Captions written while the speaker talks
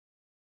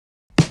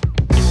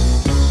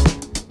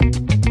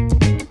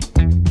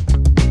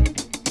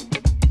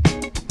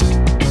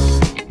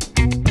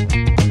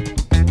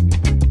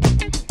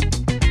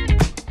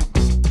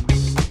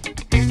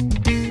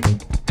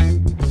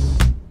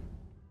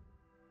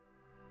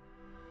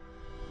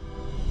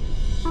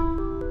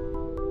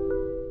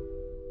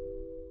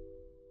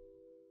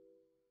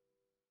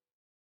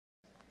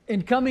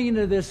In coming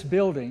into this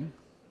building,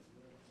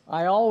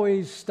 I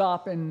always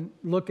stop and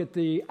look at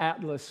the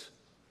Atlas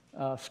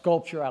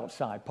sculpture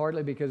outside,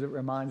 partly because it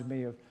reminds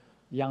me of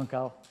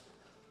Janko,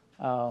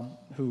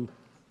 who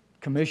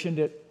commissioned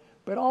it,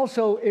 but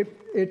also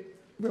it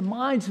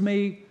reminds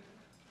me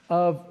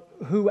of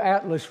who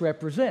Atlas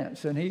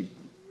represents. And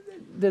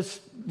this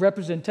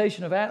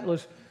representation of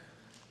Atlas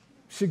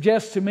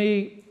suggests to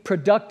me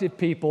productive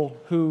people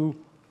who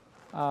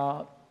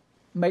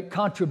make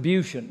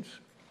contributions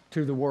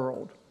to the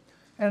world.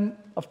 And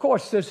of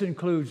course, this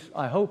includes,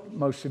 I hope,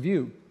 most of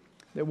you,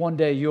 that one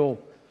day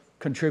you'll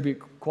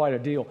contribute quite a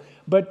deal.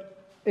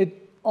 But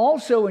it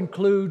also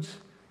includes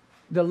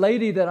the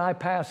lady that I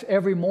pass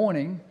every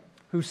morning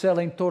who's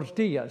selling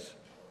tortillas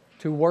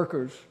to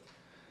workers.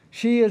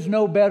 She is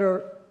no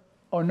better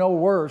or no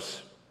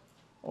worse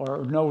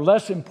or no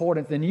less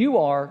important than you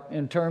are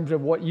in terms of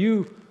what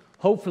you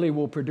hopefully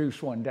will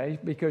produce one day,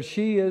 because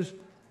she is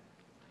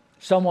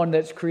someone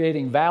that's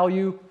creating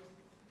value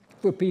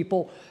for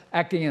people,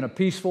 acting in a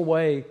peaceful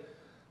way,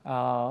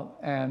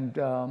 and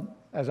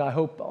as I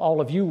hope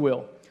all of you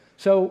will.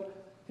 So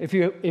if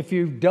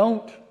you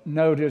don't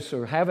notice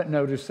or haven't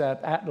noticed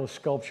that Atlas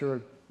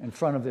sculpture in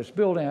front of this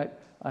building,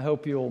 I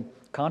hope you'll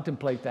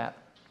contemplate that.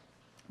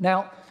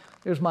 Now,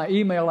 there's my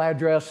email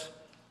address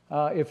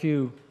if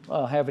you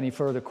have any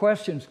further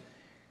questions.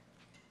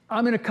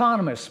 I'm an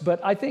economist, but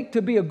I think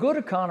to be a good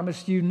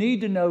economist, you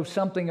need to know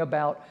something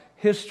about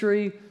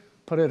history,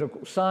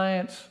 political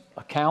science,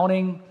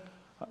 accounting,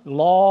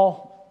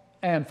 law,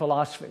 and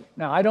philosophy.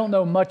 Now, I don't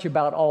know much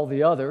about all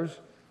the others.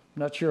 I'm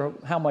not sure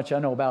how much I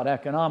know about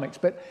economics,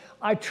 but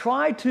I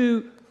try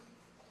to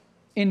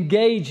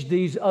engage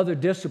these other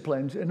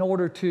disciplines in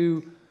order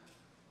to,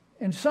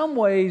 in some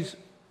ways,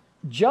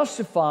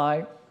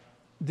 justify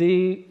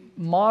the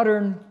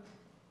modern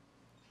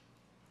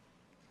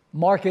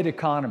market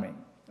economy.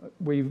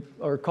 We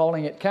are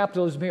calling it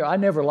capitalism here. I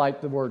never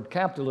liked the word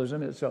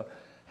capitalism. It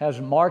has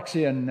a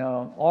Marxian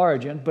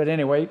origin, but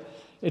anyway,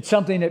 it's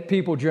something that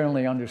people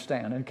generally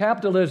understand. And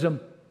capitalism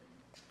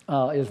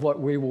is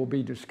what we will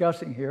be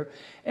discussing here.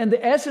 And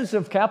the essence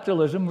of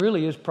capitalism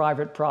really is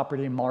private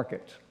property and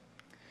markets.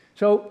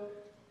 So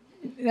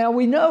now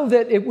we know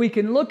that if we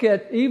can look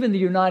at even the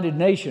United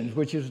Nations,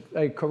 which is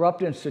a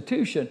corrupt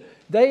institution,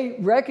 they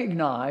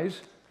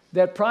recognize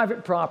that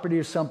private property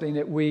is something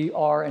that we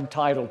are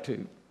entitled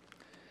to.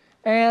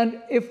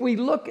 And if we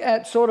look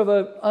at sort of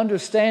an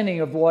understanding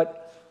of what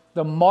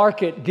the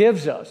market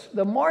gives us,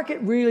 the market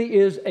really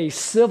is a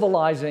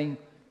civilizing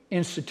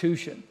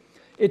institution.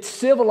 It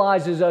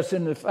civilizes us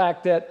in the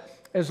fact that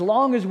as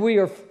long as we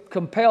are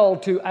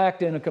compelled to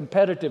act in a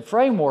competitive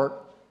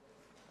framework,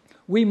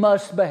 we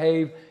must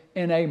behave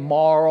in a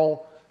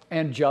moral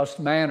and just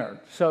manner.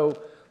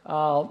 So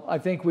I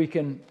think we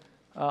can,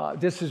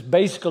 this is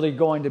basically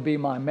going to be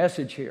my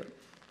message here.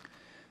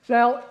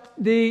 Now,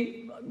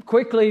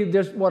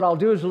 what I'll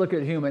do is look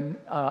at human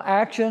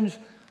actions,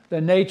 the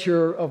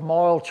nature of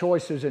moral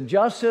choices and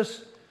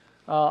justice,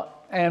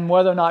 and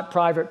whether or not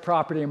private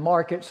property and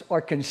markets are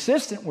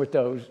consistent with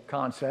those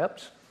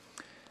concepts,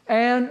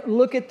 and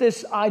look at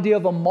this idea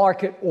of a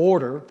market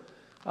order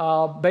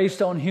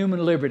based on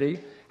human liberty,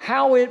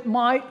 how it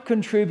might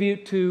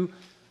contribute to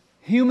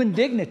human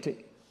dignity.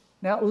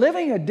 Now,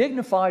 living a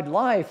dignified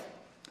life,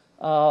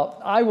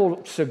 I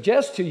will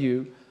suggest to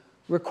you,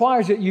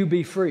 requires that you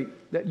be free,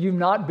 that you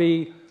not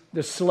be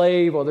the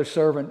slave or the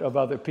servant of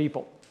other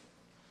people.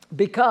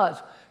 Because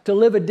to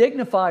live a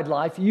dignified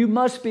life, you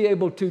must be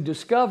able to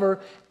discover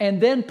and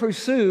then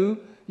pursue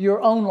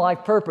your own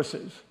life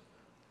purposes,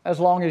 as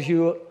long as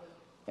you,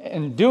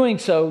 in doing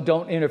so,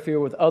 don't interfere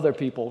with other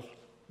people's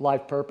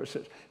life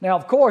purposes. Now,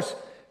 of course,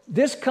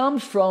 this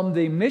comes from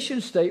the mission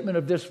statement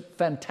of this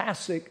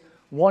fantastic,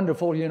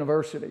 wonderful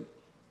university.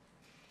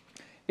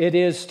 It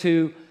is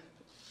to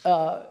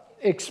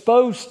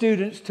expose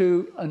students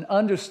to an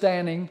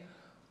understanding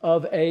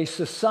of a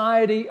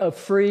society of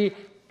free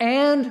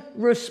and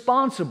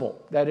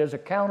responsible, that is,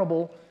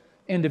 accountable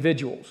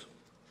individuals.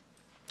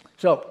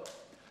 So,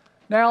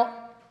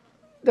 now,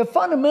 the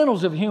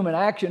fundamentals of human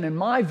action, in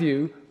my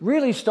view,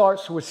 really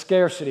starts with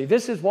scarcity.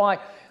 This is why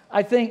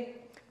I think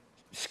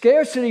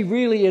scarcity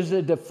really is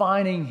a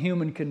defining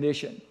human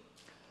condition.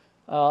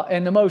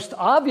 And the most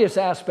obvious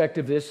aspect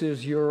of this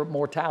is your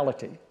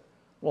mortality.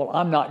 Well,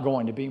 I'm not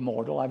going to be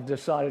mortal. I've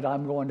decided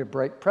I'm going to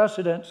break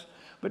precedents,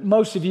 but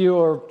most of you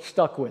are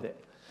stuck with it.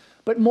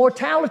 But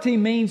mortality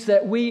means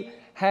that we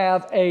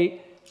have a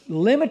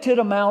limited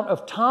amount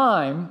of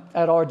time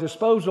at our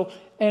disposal,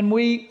 and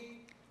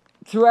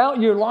throughout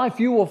your life,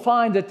 you will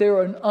find that there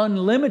are an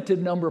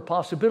unlimited number of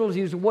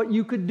possibilities of what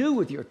you could do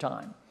with your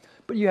time.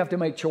 But you have to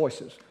make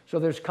choices, so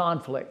there's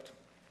conflict.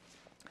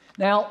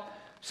 Now,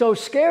 so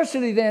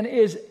scarcity then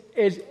is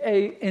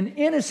an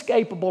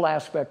inescapable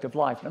aspect of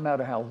life, no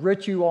matter how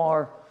rich you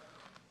are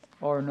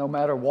or no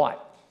matter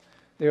what.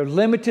 There are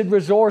limited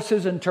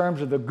resources in terms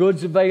of the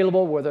goods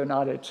available, whether or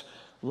not it's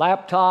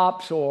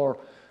laptops or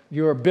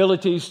your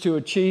abilities to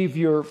achieve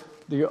your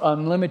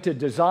unlimited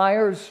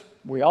desires.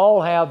 We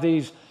all have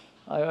these,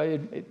 I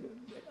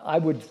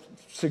would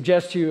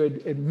suggest to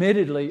you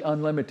admittedly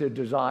unlimited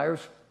desires.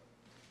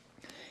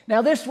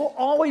 Now, this will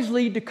always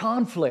lead to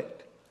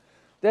conflict.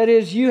 That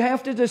is, you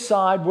have to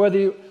decide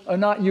whether or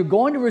not you're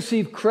going to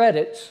receive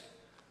credits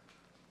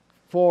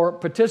for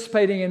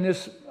participating in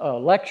this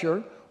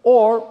lecture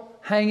or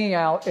hanging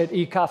out at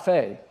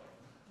e-cafe.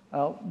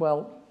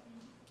 Well,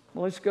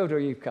 let's go to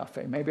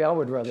e-cafe. Maybe I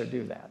would rather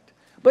do that.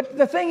 But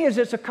the thing is,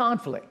 it's a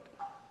conflict.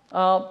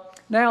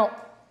 Now,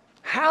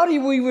 how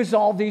do we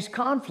resolve these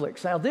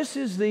conflicts? Now, this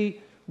is the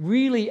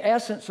really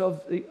essence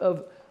of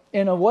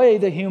in a way,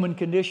 the human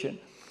condition.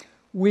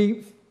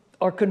 We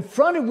are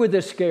confronted with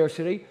this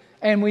scarcity,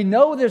 and we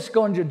know this is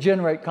going to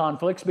generate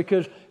conflicts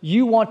because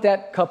you want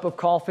that cup of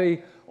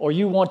coffee or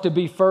you want to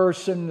be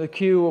first in the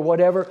queue or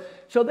whatever.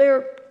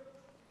 So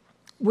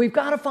we've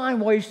got to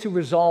find ways to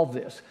resolve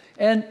this.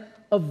 And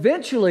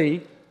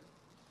eventually,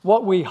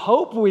 what we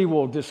hope we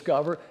will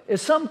discover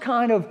is some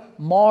kind of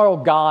moral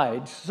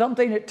guide,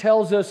 something that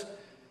tells us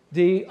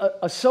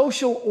a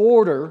social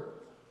order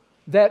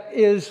that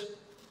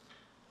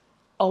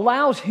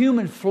allows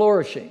human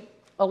flourishing,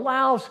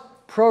 allows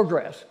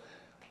progress,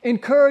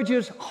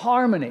 encourages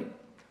harmony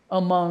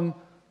among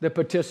the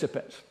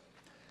participants.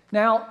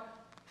 Now,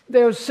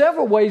 there's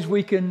several ways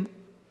we can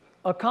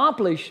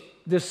accomplish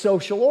this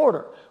social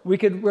order. We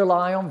could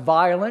rely on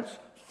violence,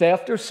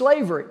 theft, or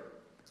slavery.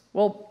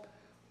 Well,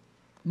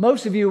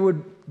 most of you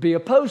would be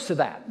opposed to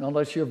that,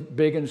 unless you're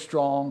big and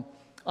strong.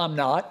 I'm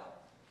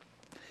not.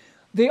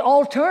 The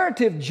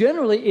alternative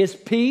generally is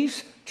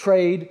peace,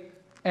 trade,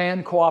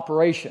 and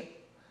cooperation.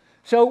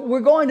 So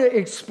we're going to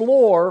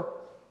explore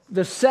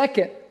the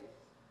second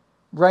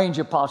range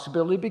of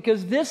possibility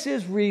because this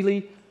is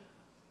really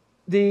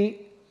the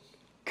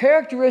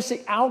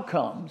characteristic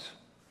outcomes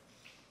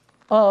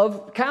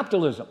of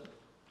capitalism.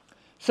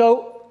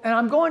 So, and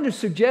I'm going to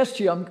suggest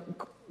to you, I'm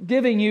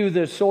giving you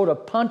this sort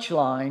of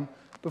punchline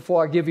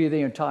before I give you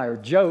the entire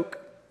joke,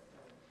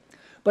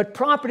 but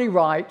property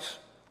rights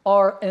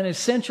are an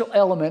essential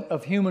element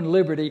of human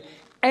liberty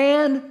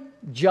and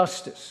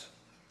justice.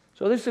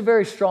 So this is a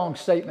very strong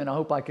statement. I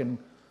hope I can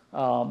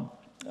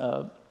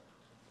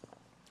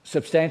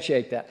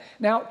substantiate that.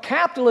 Now,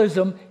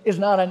 capitalism is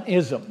not an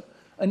ism.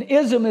 An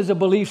ism is a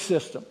belief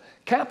system.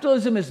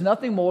 Capitalism is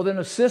nothing more than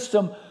a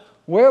system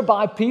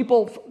whereby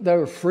people that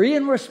are free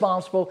and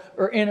responsible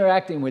are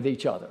interacting with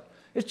each other.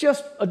 It's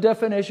just a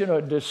definition or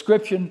a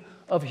description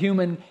of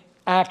human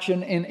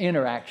action and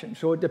interaction.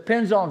 So it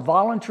depends on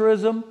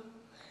voluntarism,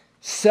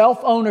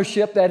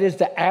 self-ownership, that is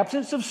the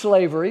absence of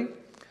slavery,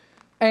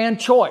 and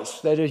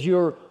choice, that is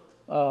you're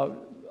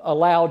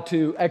allowed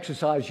to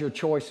exercise your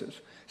choices.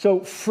 So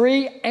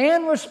free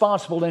and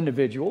responsible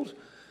individuals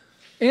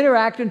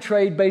interact and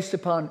trade based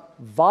upon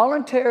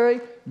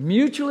voluntary,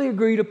 mutually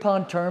agreed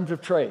upon terms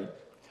of trade.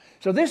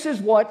 So this is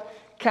what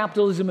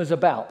capitalism is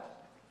about.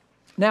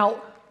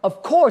 Now,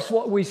 of course,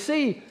 what we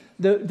see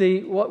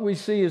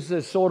is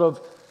this sort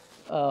of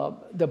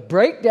the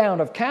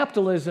breakdown of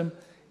capitalism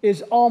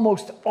is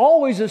almost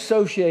always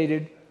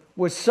associated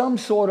with some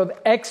sort of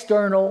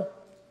external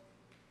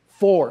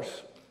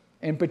force,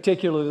 in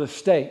particular the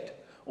state,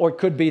 or it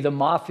could be the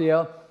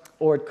mafia,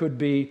 or it could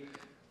be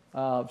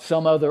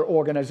some other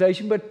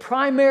organization, but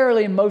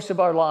primarily in most of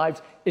our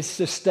lives, it's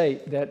the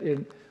state that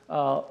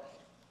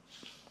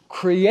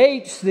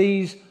creates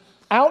these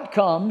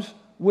outcomes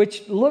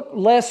which look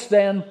less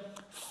than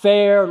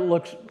fair,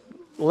 look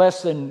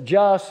less than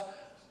just,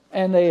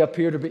 and they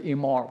appear to be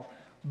immoral.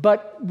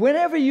 But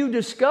whenever you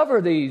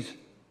discover these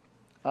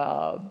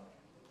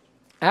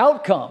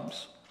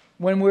outcomes,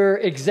 when we're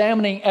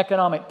examining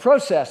economic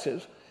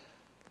processes,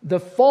 the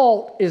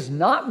fault is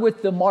not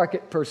with the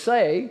market per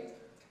se,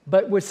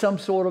 but with some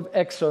sort of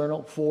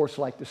external force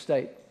like the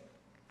state.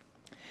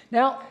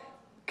 Now,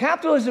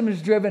 capitalism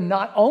is driven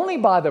not only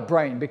by the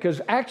brain, because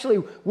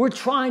actually we're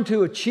trying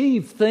to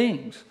achieve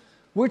things.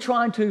 We're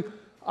trying to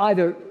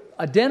either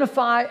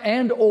identify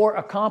and or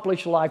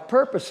accomplish life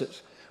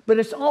purposes, but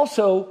it's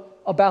also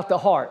about the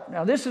heart.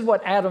 Now, this is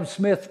what Adam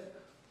Smith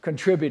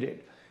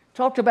contributed.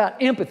 Talked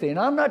about empathy, and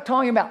I'm not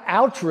talking about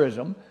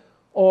altruism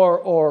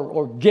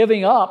or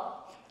giving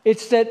up.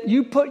 It's that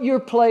you put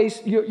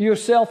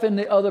yourself in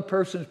the other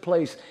person's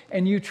place,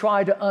 and you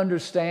try to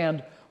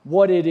understand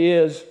what it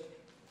is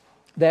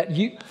that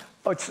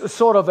it's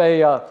sort of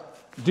a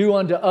do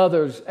unto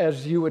others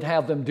as you would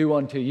have them do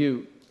unto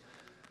you.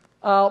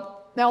 Now,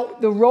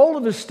 the role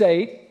of the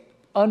state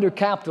under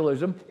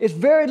capitalism is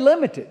very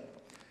limited.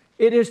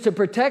 It is to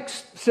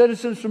protect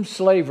citizens from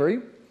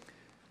slavery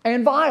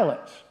and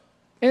violence.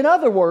 In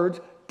other words,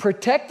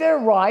 protect their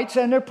rights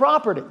and their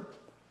property.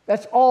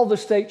 That's all the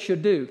state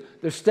should do.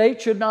 The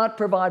state should not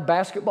provide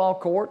basketball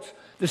courts.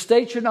 The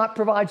state should not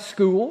provide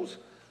schools.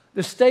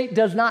 The state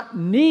does not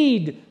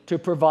need to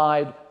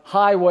provide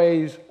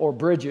highways or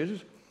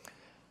bridges.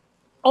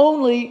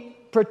 Only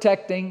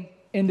protecting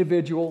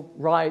individual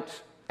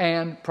rights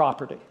and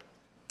property.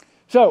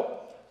 So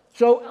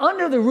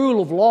under the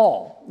rule of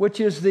law,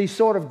 which is the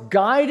sort of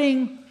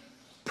guiding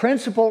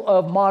principle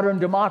of modern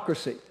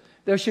democracy,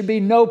 there should be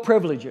no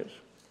privileges.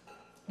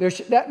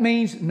 That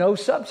means no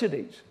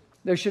subsidies.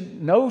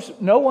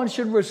 No one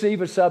should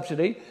receive a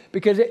subsidy,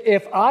 because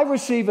if I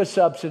receive a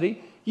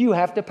subsidy, you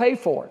have to pay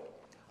for it.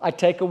 I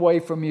take away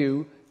from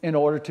you in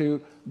order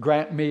to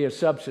grant me a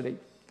subsidy.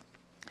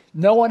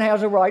 No one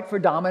has a right for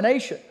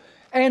domination,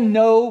 and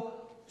no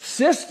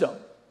system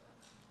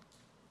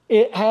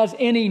it has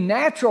any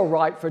natural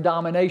right for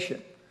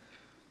domination.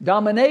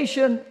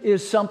 Domination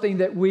is something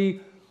that we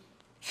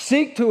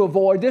seek to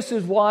avoid. This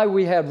is why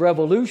we have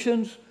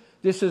revolutions.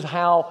 This is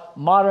how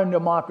modern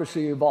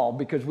democracy evolved,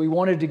 because we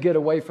wanted to get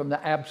away from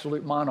the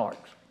absolute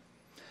monarchs.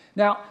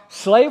 Now,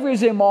 slavery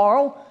is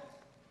immoral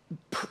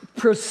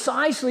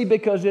precisely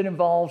because it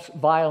involves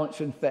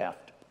violence and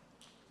theft.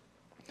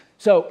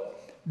 So,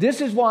 this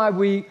is why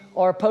we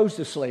are opposed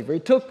to slavery.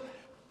 It took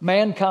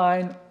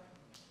mankind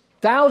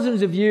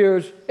thousands of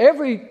years.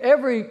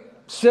 Every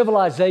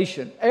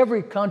civilization,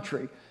 every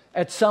country,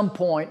 at some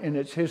point in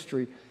its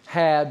history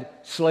had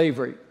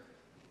slavery.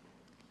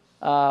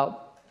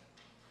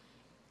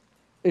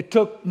 It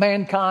took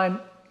mankind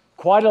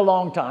quite a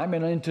long time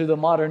and into the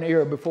modern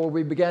era before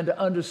we began to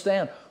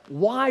understand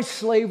why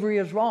slavery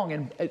is wrong.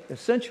 And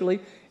essentially,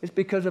 it's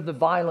because of the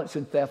violence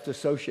and theft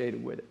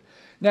associated with it.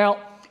 Now,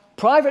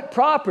 private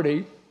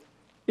property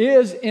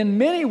is in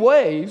many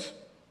ways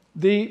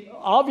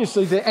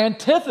obviously the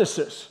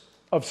antithesis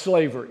of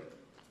slavery.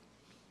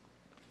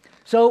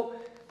 So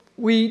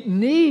we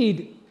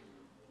need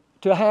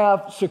to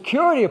have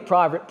security of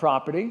private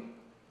property,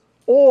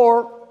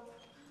 or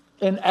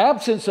in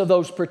absence of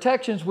those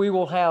protections, we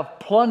will have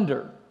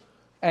plunder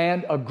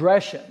and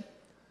aggression.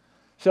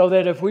 So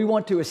that if we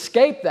want to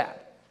escape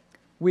that,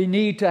 we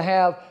need to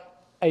have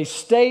a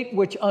state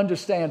which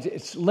understands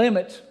its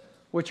limits,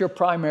 which are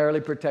primarily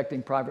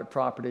protecting private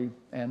property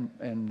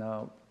and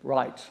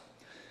rights.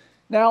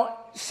 Now,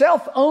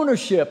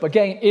 self-ownership,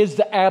 again, is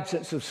the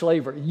absence of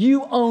slavery.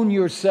 You own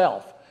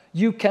yourself.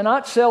 You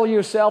cannot sell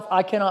yourself.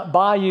 I cannot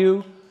buy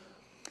you.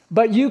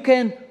 But you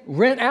can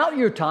rent out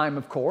your time,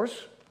 of course,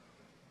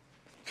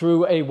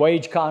 through a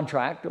wage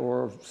contract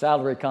or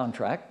salary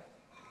contract.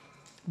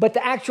 But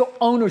the actual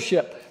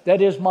ownership,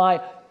 that is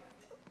my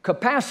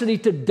capacity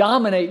to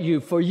dominate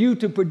you, for you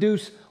to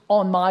produce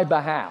on my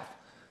behalf,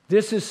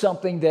 this is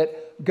something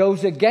that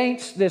goes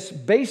against this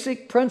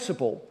basic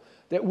principle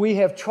that we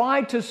have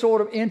tried to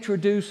sort of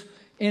introduce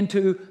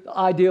into the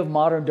idea of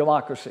modern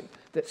democracy,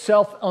 that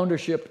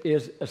self-ownership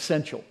is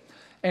essential.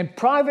 And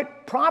private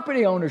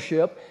property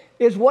ownership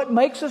is what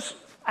makes us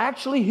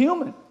actually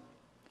human.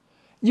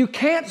 You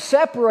can't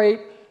separate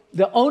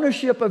the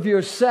ownership of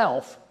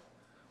yourself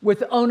with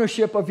the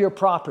ownership of your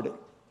property.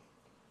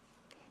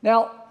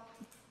 Now,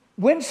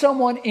 when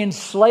someone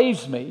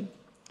enslaves me,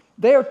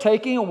 they are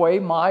taking away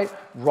my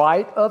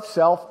right of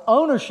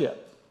self-ownership.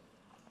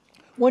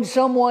 When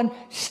someone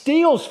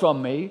steals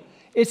from me,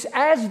 it's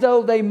as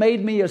though they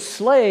made me a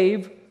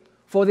slave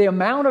for the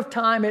amount of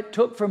time it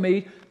took for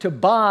me to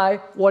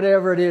buy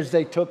whatever it is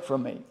they took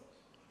from me.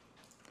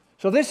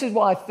 So this is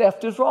why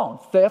theft is wrong.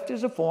 Theft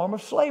is a form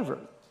of slavery.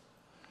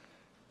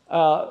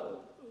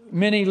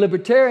 Many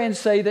libertarians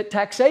say that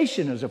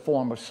taxation is a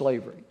form of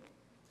slavery.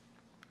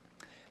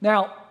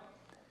 Now,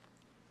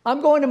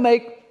 I'm going to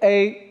make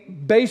a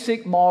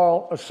basic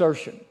moral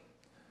assertion.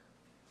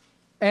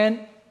 And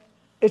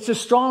it's a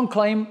strong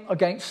claim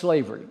against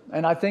slavery.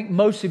 And I think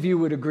most of you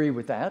would agree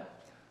with that.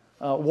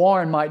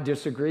 Warren might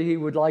disagree. He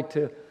would like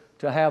to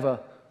have a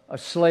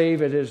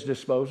slave at his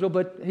disposal,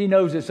 but he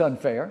knows it's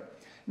unfair.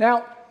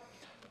 Now,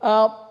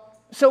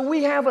 so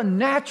we have a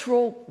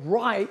natural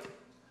right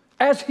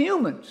as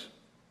humans,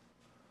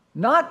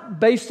 not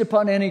based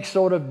upon any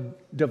sort of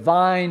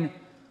divine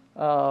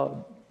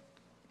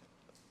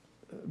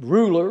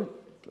ruler,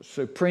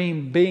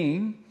 supreme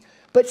being,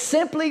 but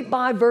simply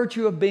by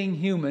virtue of being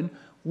human,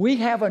 we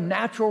have a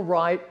natural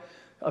right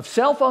of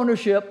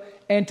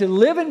self-ownership and to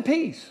live in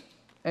peace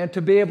and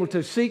to be able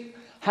to seek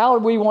how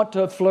we want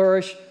to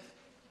flourish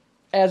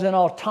as an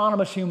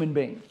autonomous human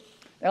being.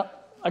 Now,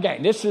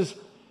 again,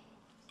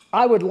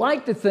 I would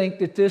like to think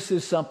that this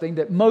is something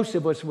that most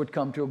of us would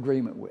come to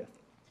agreement with.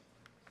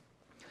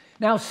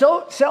 Now,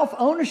 so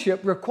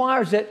self-ownership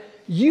requires that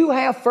you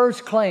have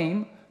first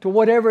claim to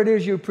whatever it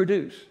is you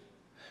produce.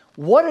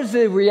 What is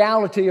the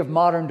reality of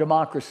modern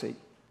democracy?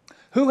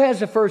 Who has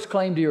the first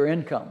claim to your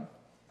income?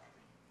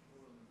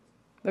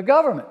 The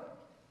government.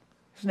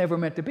 It's never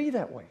meant to be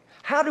that way.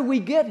 How do we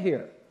get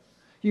here?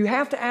 You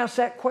have to ask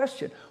that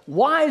question.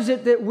 Why is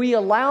it that we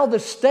allow the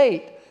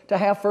state to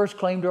have first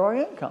claim to our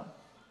income?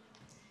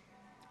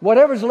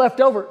 Whatever's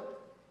left over,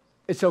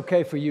 it's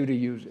okay for you to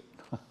use it.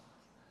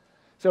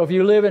 So if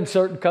you live in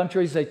certain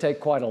countries, they take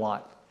quite a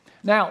lot.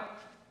 Now,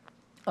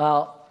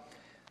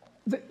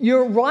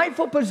 your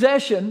rightful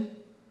possession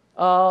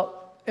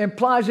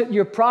implies that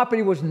your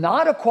property was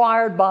not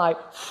acquired by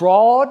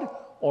fraud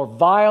or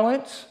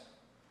violence,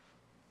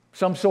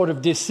 some sort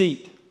of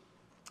deceit.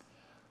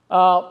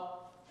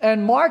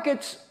 And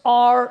markets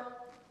are,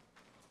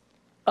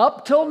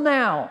 up till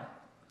now,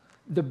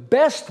 the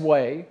best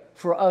way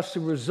for us to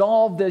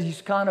resolve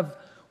these kind of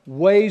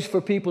ways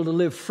for people to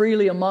live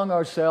freely among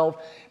ourselves,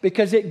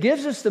 because it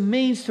gives us the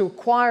means to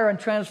acquire and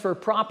transfer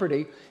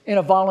property in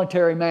a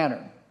voluntary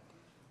manner.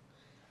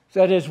 So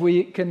that is,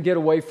 we can get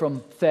away from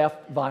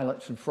theft,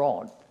 violence, and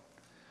fraud.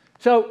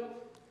 So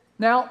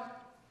now,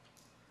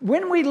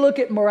 when we look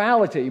at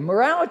morality,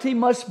 morality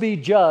must be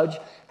judged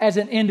as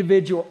an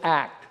individual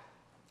act.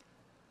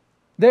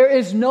 There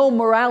is no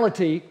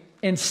morality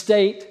in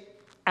state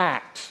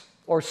acts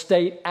or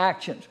state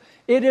actions.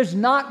 It is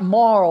not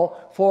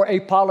moral for a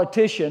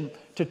politician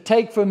to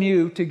take from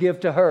you to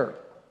give to her.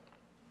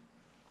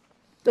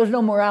 There's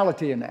no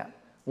morality in that.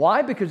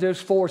 Why? Because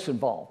there's force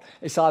involved.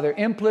 It's either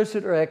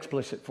implicit or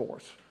explicit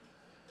force.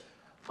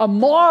 A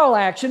moral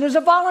action is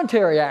a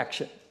voluntary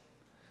action.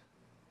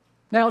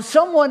 Now,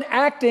 someone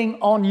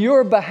acting on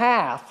your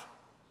behalf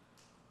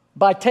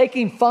by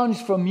taking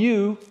funds from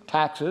you,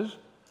 taxes,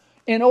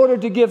 in order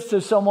to give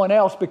to someone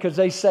else because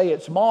they say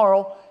it's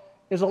moral,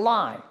 is a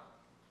lie.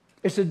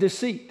 It's a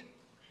deceit.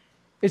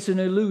 It's an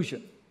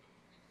illusion.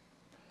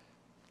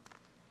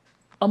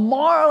 A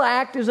moral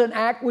act is an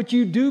act which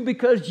you do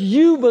because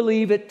you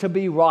believe it to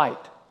be right.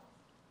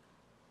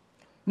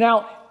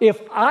 Now,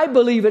 if I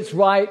believe it's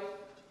right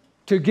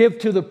to give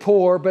to the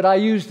poor, but I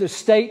use the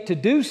state to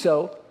do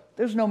so,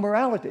 there's no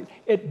morality.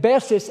 At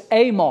best, it's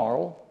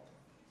amoral.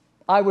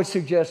 I would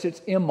suggest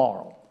it's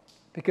immoral.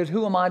 Because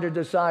who am I to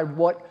decide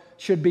what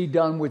should be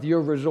done with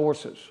your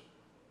resources?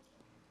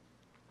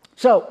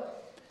 So,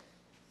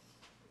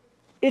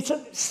 it's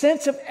a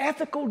sense of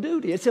ethical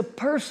duty. It's a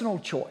personal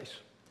choice.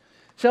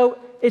 So,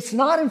 it's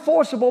not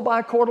enforceable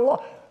by a court of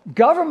law.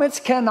 Governments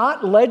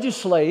cannot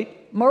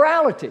legislate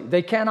morality.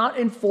 They cannot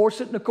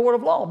enforce it in the court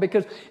of law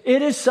because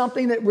it is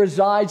something that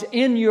resides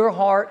in your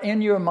heart,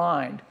 in your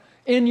mind,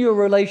 in your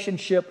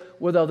relationship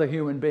with other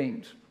human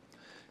beings.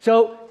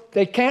 So,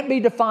 they can't be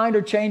defined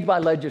or changed by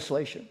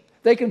legislation.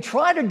 They can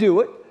try to do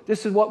it.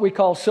 This is what we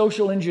call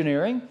social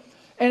engineering,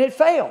 and it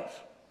fails.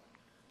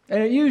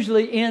 And it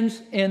usually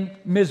ends in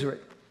misery.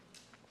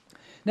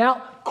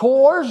 Now,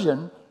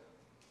 coercion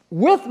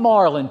with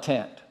moral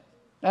intent.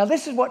 Now,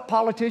 this is what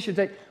politicians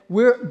say.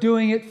 We're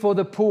doing it for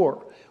the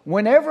poor.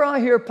 Whenever I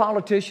hear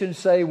politicians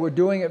say we're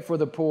doing it for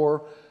the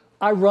poor,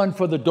 I run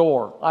for the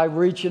door. I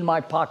reach in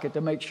my pocket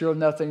to make sure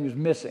nothing is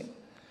missing.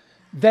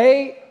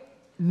 They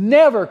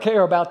never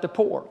care about the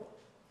poor.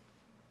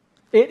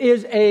 It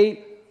is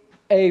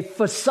a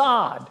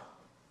facade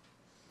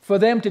for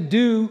them to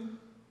do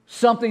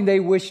something they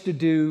wish to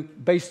do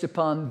based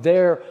upon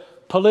their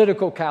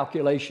political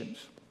calculations.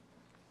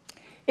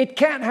 It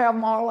can't have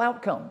moral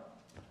outcome.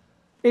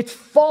 It's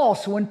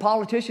false when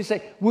politicians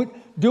say, we're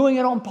doing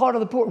it on part of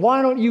the poor.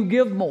 Why don't you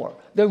give more?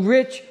 The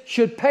rich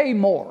should pay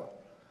more.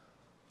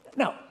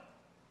 No,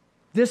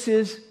 this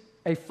is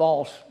a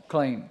false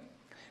claim.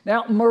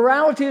 Now,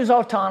 morality is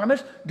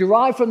autonomous,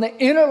 derived from the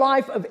inner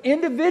life of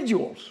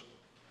individuals.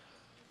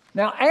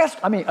 Now, ask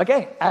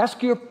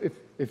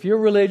if you're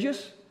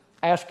religious,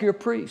 ask your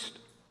priest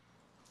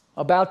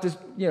about this,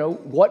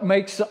 what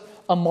makes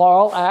a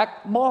moral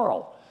act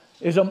moral.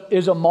 Is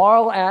a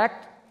moral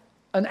act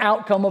an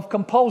outcome of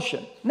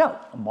compulsion? No,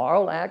 a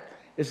moral act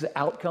is the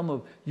outcome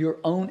of your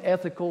own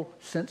ethical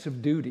sense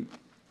of duty.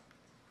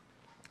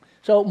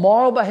 So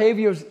moral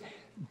behavior is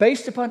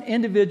based upon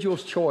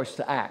individuals' choice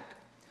to act.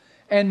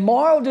 And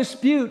moral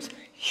disputes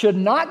should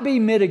not be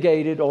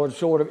mitigated or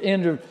sort of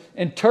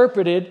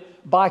interpreted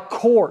by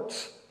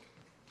courts,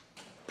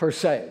 per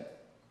se.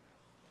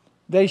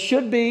 They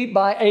should be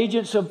by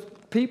agents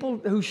of people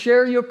who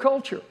share your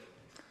culture.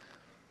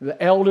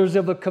 The elders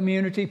of a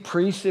community,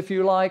 priests if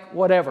you like,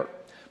 whatever.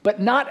 But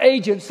not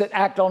agents that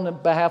act on the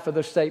behalf of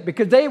the state,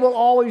 because they will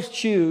always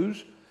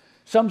choose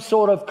some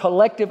sort of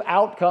collective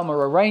outcome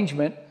or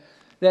arrangement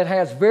that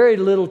has very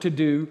little to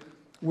do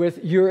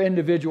with your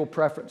individual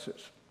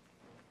preferences.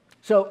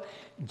 So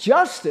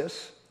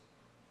justice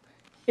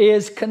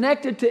is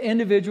connected to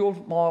individual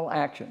moral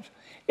actions.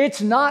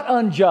 It's not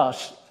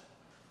unjust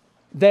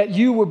that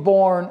you were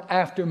born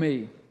after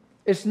me.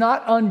 It's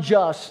not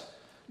unjust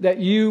that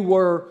you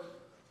were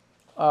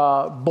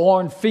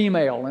born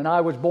female and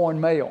I was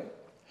born male.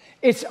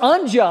 It's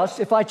unjust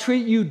if I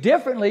treat you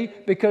differently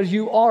because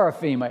you are a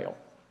female.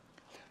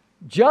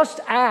 Just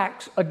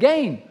acts,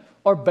 again,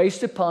 are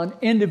based upon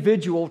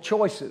individual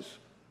choices.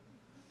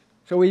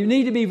 So we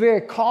need to be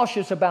very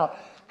cautious about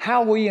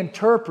how we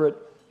interpret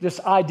this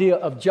idea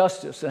of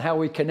justice and how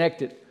we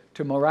connect it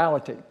to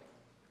morality.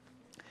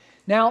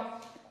 Now,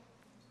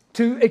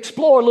 to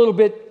explore a little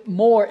bit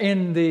more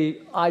in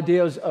the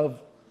ideas of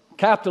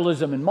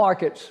capitalism and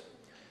markets,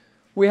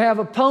 we have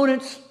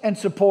opponents and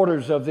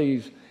supporters of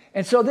these.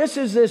 And so this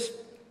is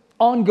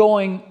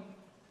ongoing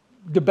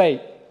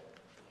debate.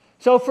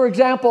 So, for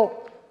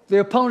example, the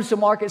opponents of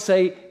markets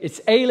say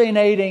it's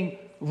alienating,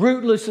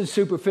 rootless, and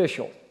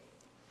superficial.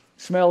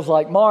 Smells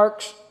like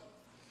Marx.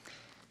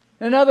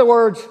 In other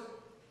words,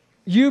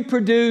 you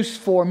produce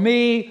for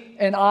me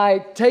and I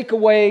take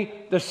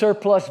away the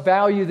surplus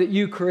value that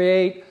you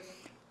create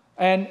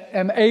and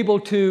am able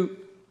to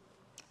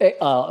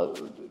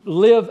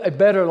live a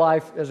better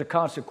life as a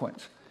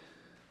consequence.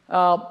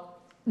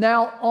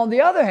 Now, on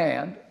the other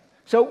hand,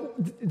 so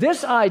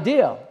this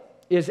idea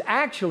is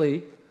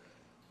actually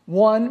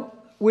one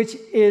which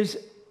is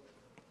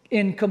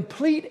in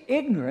complete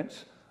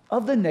ignorance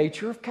of the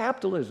nature of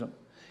capitalism.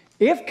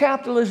 If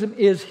capitalism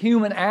is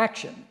human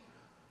action,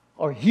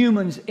 or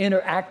humans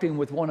interacting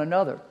with one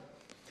another,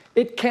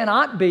 it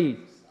cannot be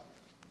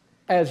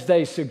as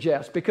they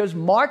suggest, because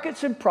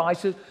markets and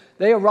prices,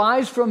 they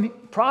arise from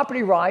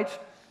property rights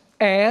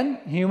and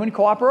human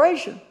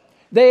cooperation.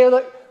 They are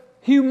the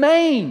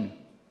humane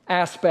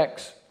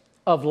aspects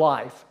of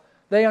life.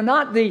 They are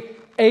not the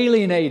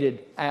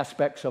alienated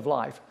aspects of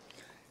life.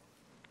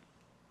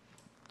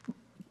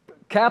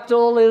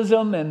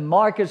 Capitalism and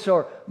markets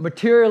are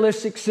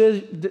materialistic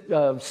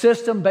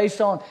system based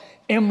on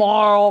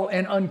immoral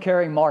and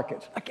uncaring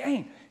markets.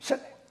 Again, it's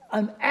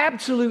an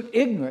absolute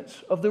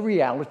ignorance of the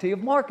reality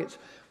of markets.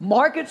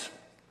 Markets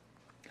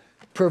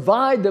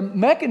provide the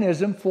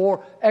mechanism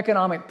for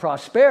economic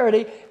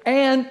prosperity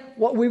and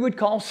what we would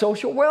call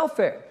social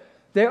welfare.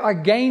 There are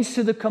gains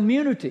to the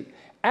community.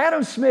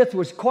 Adam Smith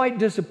was quite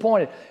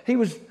disappointed. He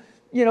was,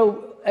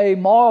 a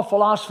moral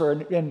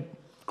philosopher and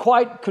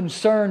quite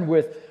concerned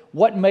with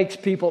what makes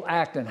people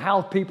act and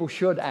how people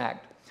should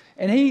act.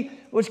 And he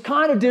was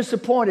kind of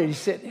disappointed. He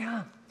said,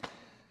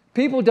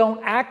 people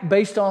don't act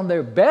based on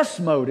their best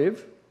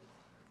motive.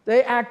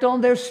 They act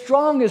on their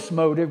strongest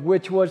motive,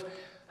 which was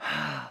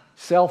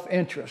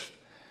self-interest.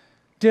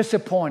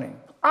 Disappointing.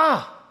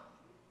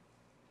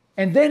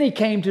 And then he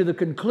came to the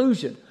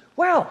conclusion,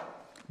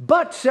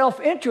 but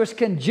self-interest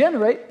can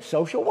generate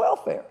social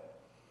welfare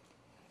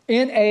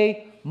in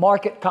a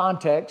market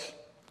context.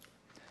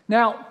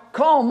 Now,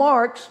 Karl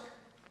Marx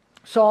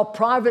saw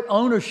private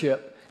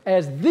ownership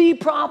as the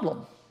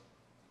problem.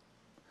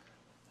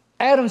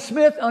 Adam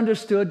Smith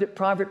understood that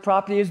private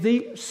property is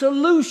the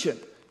solution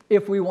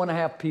if we want to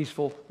have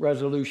peaceful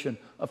resolution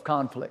of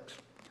conflicts.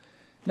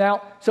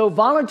 Now, so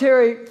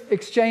voluntary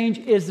exchange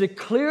is the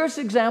clearest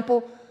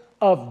example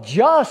of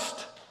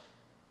just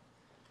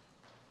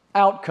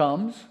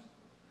outcomes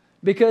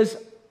because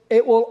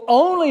it will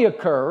only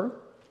occur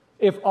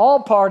if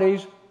all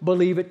parties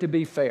believe it to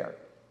be fair.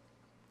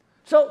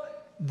 So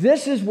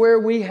this is where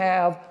we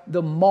have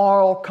the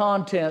moral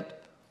content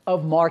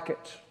of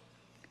markets,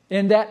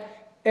 in that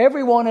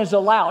everyone is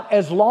allowed,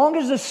 as long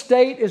as the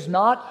state is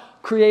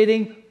not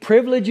creating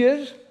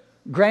privileges,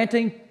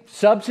 granting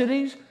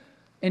subsidies,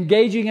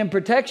 engaging in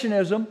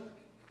protectionism,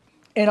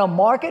 in a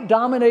market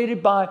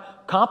dominated by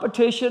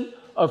competition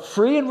of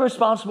free and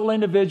responsible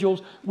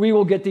individuals, we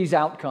will get these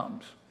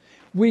outcomes.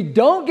 We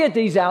don't get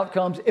these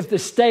outcomes if the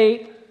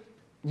state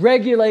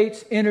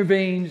regulates,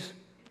 intervenes,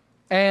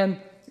 and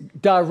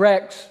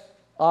directs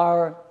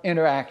our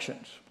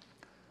interactions.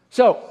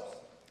 So,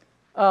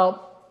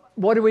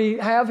 what do we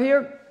have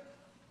here?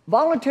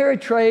 Voluntary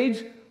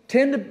trades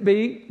tend to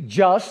be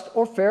just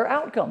or fair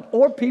outcomes,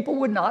 or people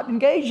would not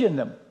engage in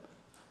them.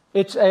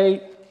 It's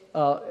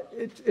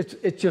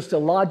just a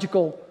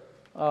logical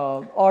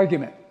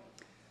argument.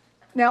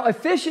 Now,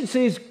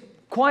 efficiency is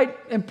quite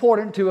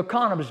important to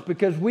economists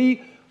because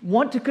we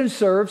want to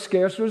conserve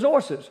scarce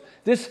resources.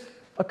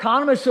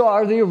 Economists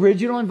are the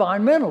original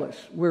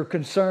environmentalists. We're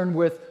concerned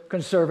with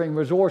conserving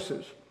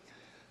resources.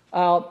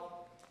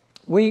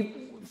 We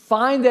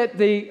find that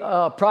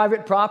the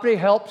private property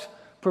helps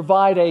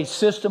provide a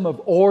system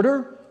of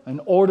order,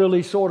 an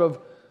orderly sort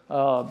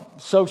of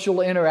social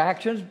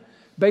interactions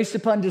based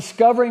upon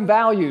discovering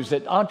values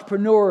that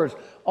entrepreneurs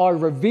are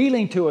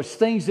revealing to us,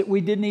 things that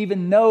we didn't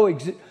even know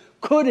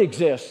could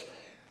exist,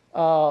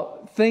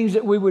 things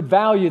that we would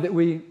value that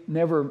we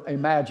never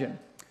imagined.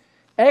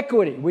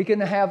 Equity. We can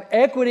have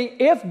equity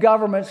if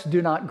governments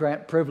do not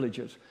grant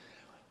privileges.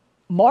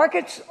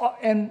 Markets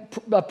and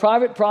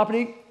private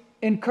property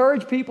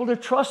encourage people to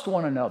trust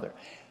one another.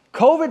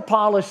 COVID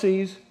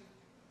policies,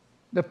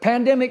 the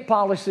pandemic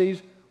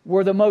policies,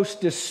 were the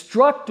most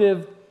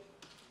destructive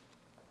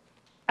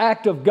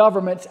act of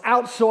governments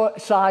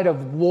outside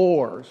of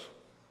wars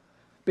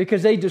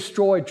because they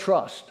destroyed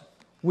trust.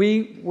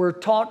 We were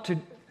taught to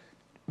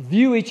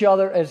view each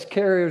other as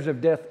carriers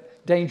of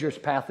dangerous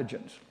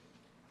pathogens.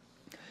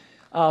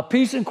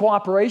 Peace and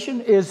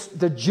cooperation is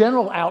the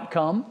general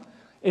outcome.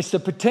 It's the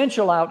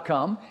potential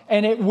outcome,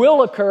 and it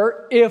will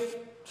occur if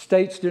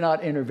states do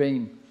not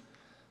intervene.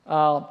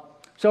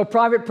 So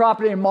private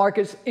property and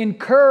markets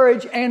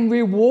encourage and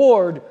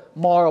reward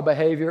moral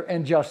behavior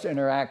and just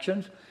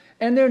interactions,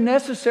 and they're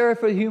necessary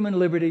for the human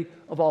liberty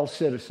of all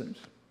citizens.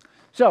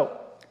 So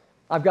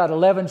I've got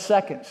 11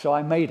 seconds, so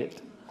I made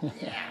it.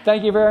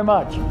 Thank you very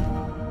much.